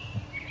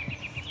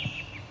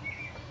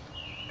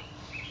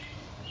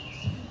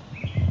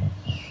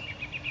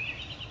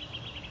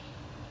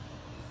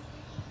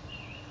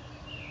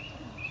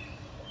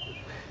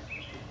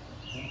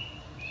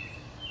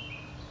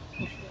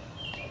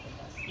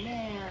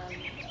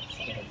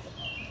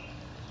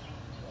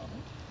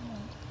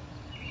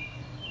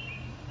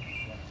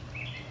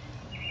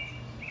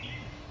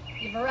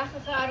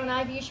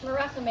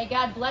 May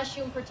God bless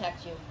you and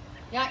protect you.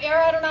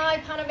 Ya'er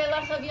Adonai panav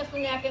elecha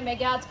v'yachuneka. May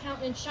God's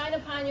countenance shine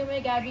upon you. May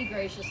God be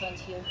gracious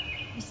unto you.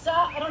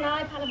 Yisa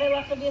Adonai panav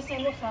elecha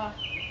v'yasemucha.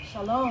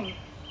 Shalom.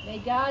 May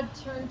God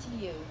turn to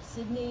you,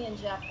 Sydney and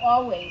Jeff,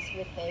 always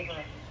with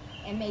favor.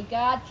 And may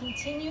God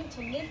continue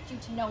to lift you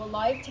to know a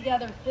life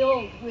together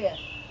filled with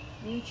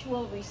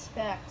mutual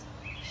respect,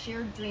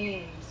 shared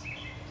dreams,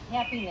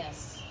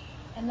 happiness,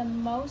 and the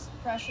most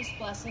precious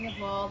blessing of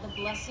all, the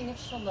blessing of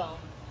shalom,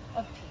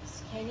 of peace.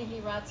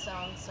 Kehi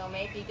Ratzon, so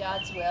may it be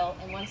God's will.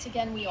 And once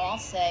again, we all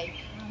say,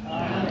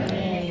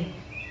 Amen.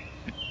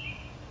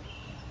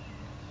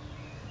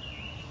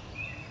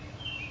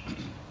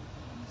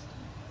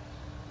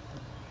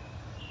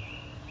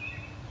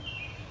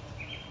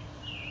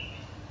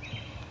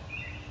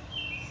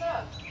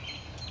 So,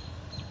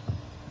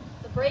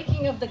 the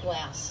breaking of the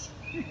glass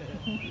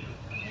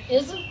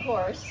is, of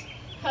course,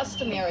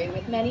 customary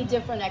with many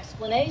different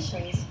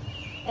explanations.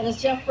 And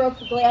as Jeff broke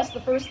the glass the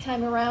first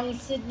time around,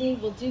 Sydney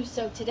will do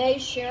so today,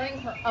 sharing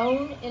her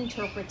own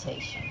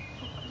interpretation.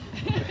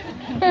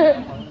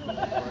 I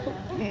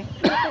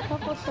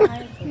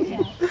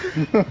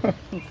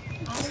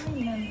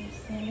remember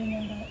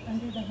standing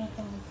under the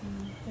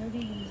Hafazim 30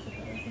 years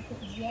ago, as if it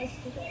was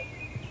yesterday.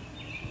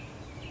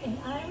 And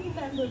I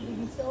remember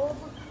being so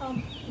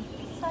overcome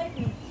with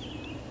excitement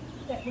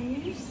that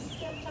when you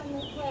stepped on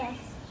that glass,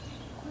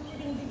 we were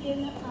going to begin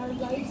our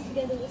lives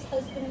together as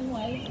husband and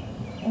wife,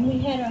 and we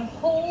had our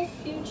whole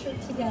future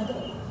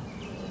together.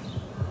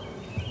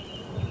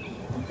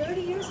 And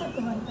 30 years have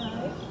gone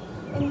by,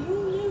 and who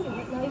knew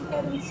what life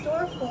had in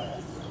store for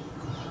us?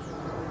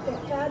 That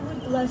God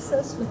would bless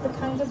us with the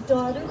kind of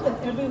daughter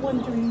that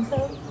everyone dreams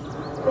of,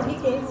 that He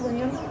gave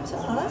random to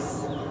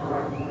us.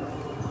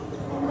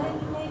 And then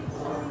He made it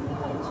clear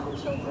that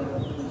 2 children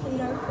would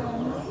complete our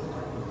family.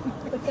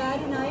 But God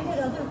and I had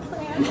other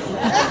plans.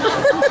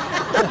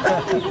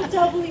 We were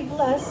doubly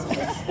blessed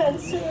with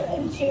Spencer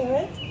and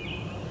Jared.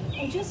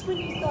 And just when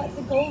you thought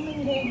the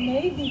Golman gang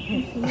may be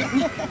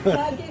complete,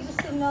 God gave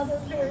us another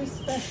very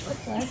special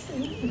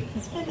blessing,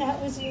 and that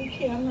was you,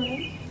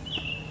 Cameron.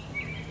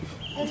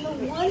 And the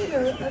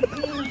wonder of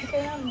being a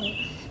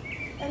family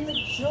and the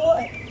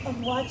joy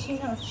of watching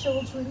our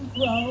children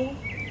grow,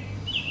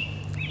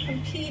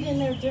 compete in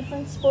their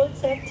different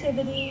sports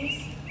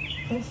activities,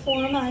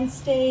 perform on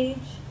stage,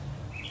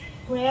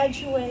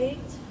 graduate,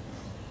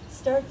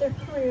 start their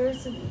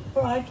careers in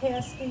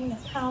broadcasting,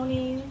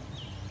 accounting,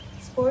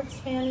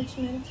 sports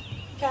management,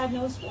 God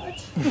knows what.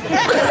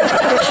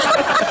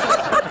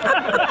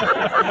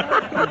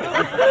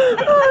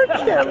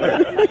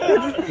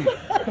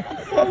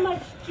 So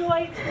much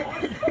joy to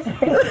us,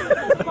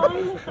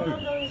 along with all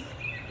those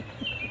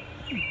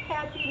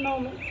happy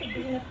moments of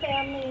being a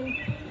family and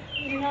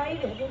being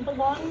united and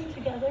belonging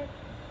together.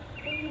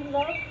 When you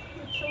love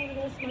your children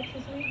as much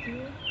as we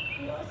do,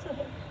 you also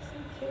have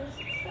some tears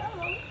of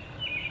sorrow.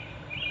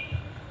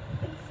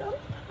 And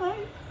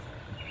sometimes,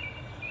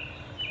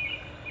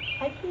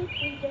 I think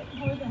we get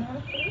more than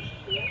our fair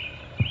share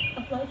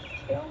of life's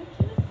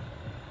challenges.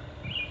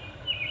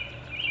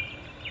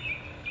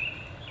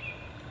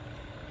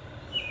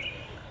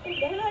 And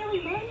then I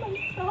remind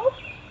myself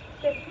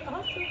that we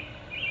also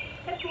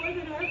have more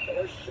than our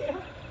fair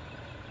share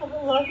of a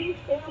loving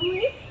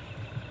family,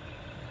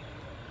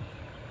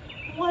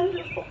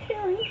 wonderful,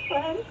 caring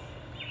friends,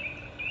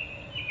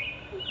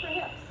 and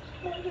perhaps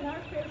more than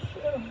our fair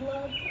share of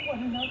love for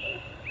one another.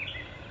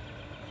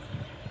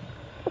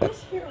 This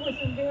year was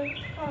a very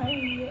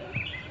trying year.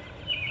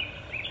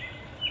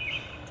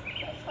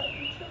 That's how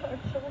each of our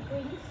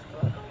children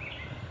struggled.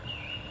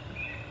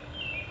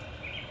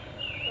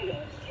 And it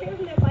was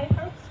tearing at my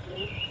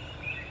heartstrings.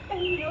 And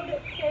you know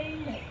that saying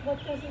that what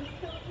doesn't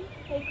kill you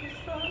makes you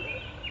stronger?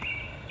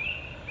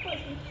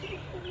 Wasn't true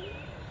for me.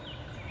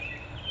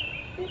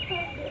 It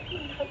had hit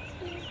my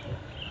heartstrings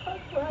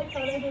where I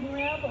thought I'd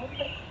unravel,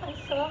 but I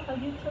saw how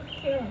you took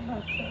care of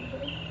our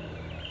children.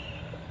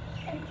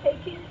 And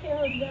taking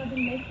care of them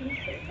and making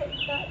sure they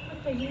got what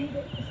they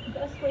needed is the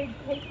best way to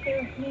take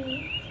care of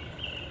me.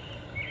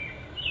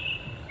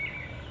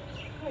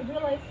 I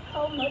realized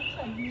how much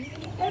I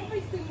needed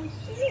everything we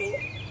do,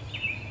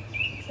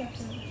 except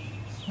for me.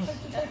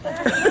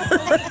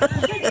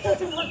 It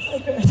doesn't look so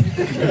good.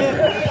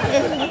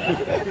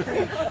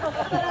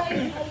 But I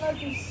love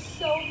you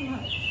so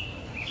much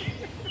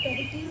that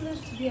if you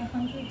live to be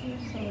 100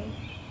 years old,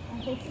 I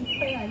hope and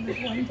pray I live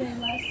one day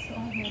less so I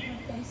won't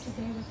have face a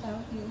day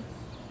without you.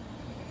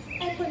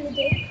 And when the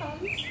day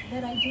comes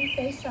that I do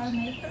face our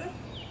Maker,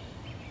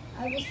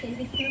 I will say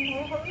to him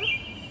or her,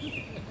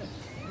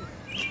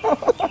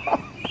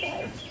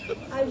 that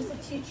I was a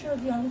teacher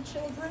of young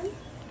children,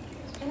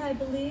 and I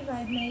believe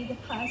I've made a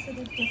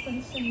positive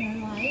difference in their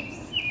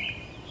lives.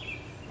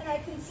 And I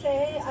can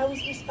say I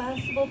was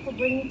responsible for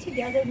bringing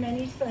together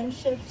many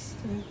friendships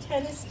through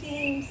tennis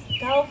teams,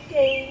 golf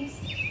games,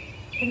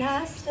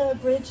 canasta,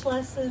 bridge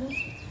lessons,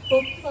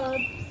 book club,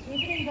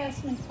 even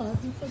investment club.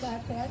 You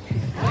forgot that.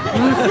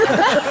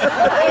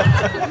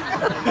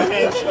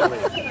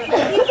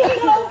 Even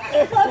though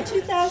Club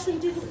 2000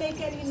 didn't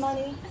make any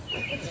money,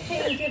 it's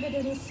paying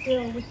dividends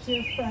still with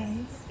dear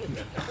friends.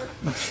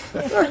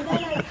 And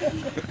then I feel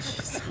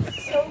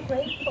so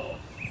grateful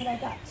that I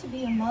got to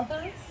be a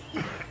mother.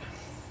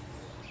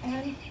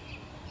 And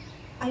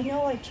I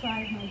know I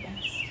tried my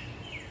best.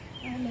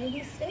 I made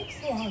mistakes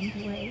along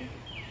the way.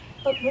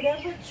 But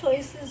whatever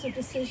choices or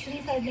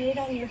decisions I made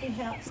on your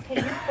behalf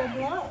came from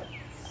love.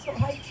 So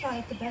I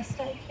tried the best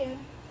I can.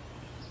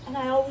 And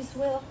I always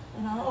will.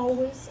 And I'll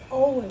always,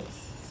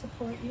 always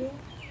support you.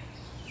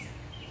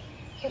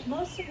 But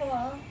most of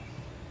all,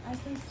 I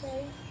can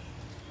say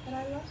that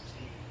I loved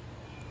you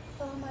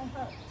with all my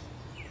heart.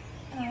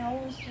 And I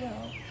always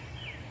will.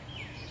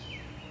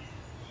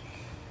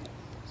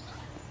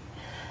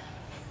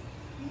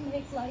 You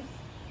make life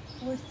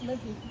worth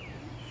living.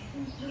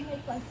 You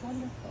make life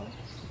wonderful.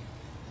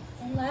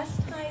 And last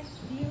time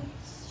you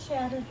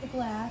shattered the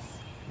glass,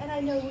 and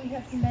I know we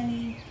have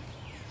many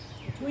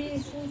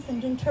reasons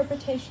and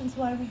interpretations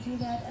why we do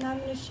that, and I'm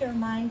going to share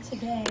mine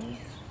today.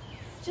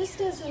 Just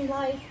as in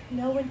life,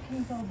 no one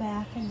can go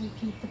back and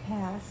repeat the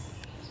past.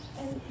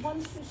 And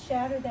once we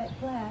shatter that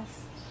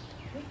glass,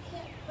 we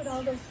can't put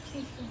all those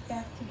pieces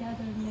back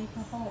together and make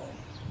a whole.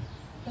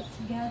 But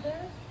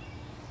together,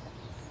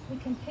 we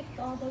can pick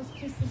all those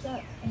pieces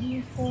up and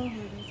move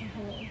forward as a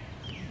whole.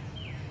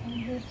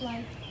 And live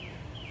life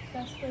the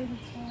best way we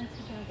can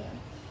together.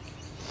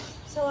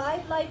 So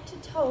I'd like to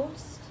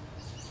toast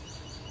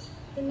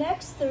the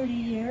next 30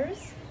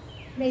 years.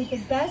 May the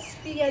best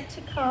be yet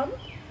to come.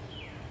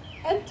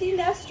 Empty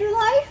nester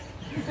life?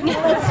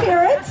 Let's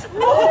hear it.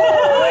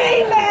 Oh,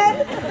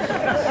 amen.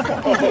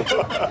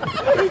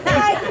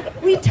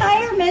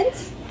 Retirement,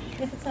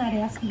 if it's not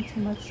asking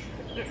too much,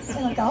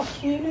 in a golf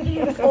community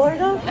in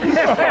Florida.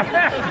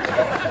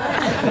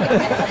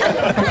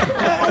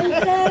 And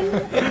then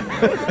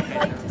I'd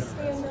like to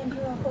stand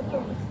under a hooker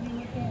with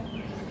you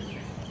again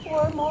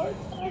 4 more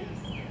times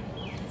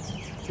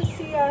to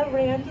see our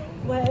Randall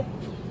wed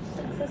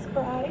Princess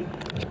Bride,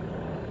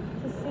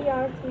 to see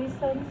our 3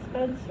 sons,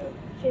 Spencer,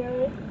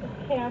 Jared,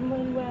 and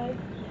Cameron wed,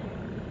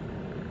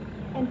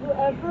 and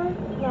whoever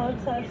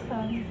loves our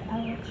sons, I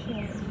will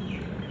cherish.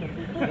 No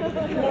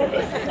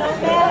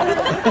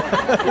matter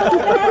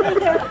matter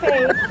their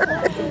faith.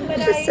 But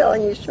Just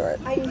selling you short.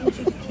 I need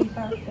you to keep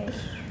our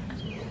faith.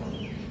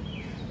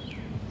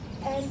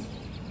 And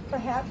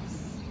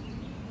perhaps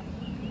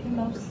the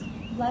most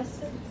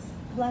blessed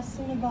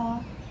blessing of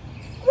all,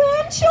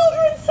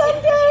 grandchildren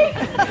someday!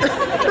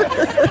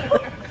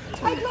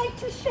 I'd like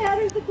to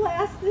shatter the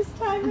glass this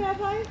time,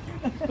 Rabbi.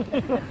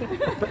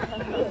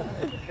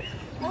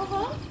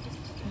 Uh-huh.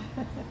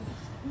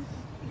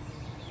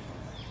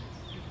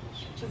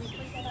 Should we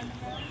put that on the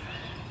ground?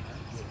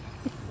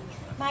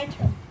 My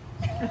turn.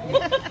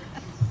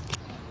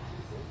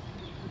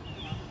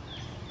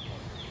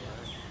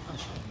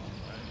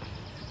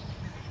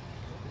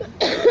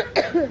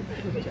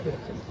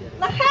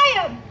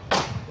 L'chaim!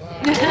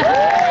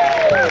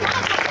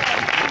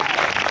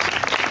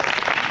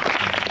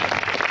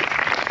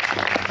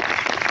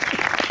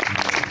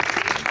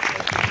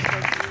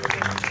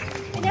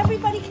 And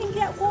everybody can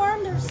get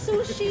warm. There's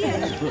sushi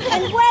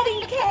and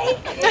wedding cake.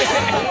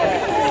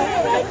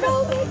 Right,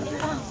 Golman?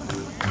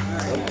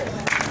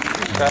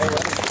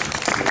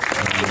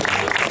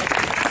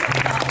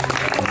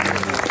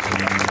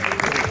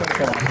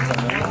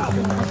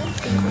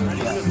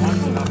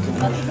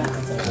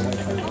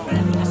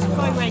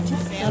 Going right to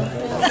the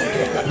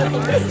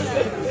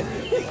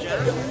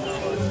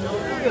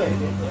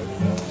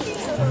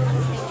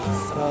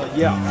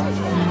Yeah.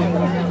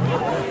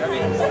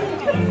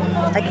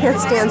 I can't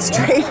stand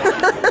straight.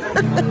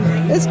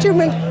 There's too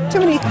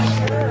many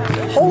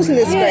holes in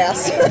this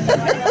grass.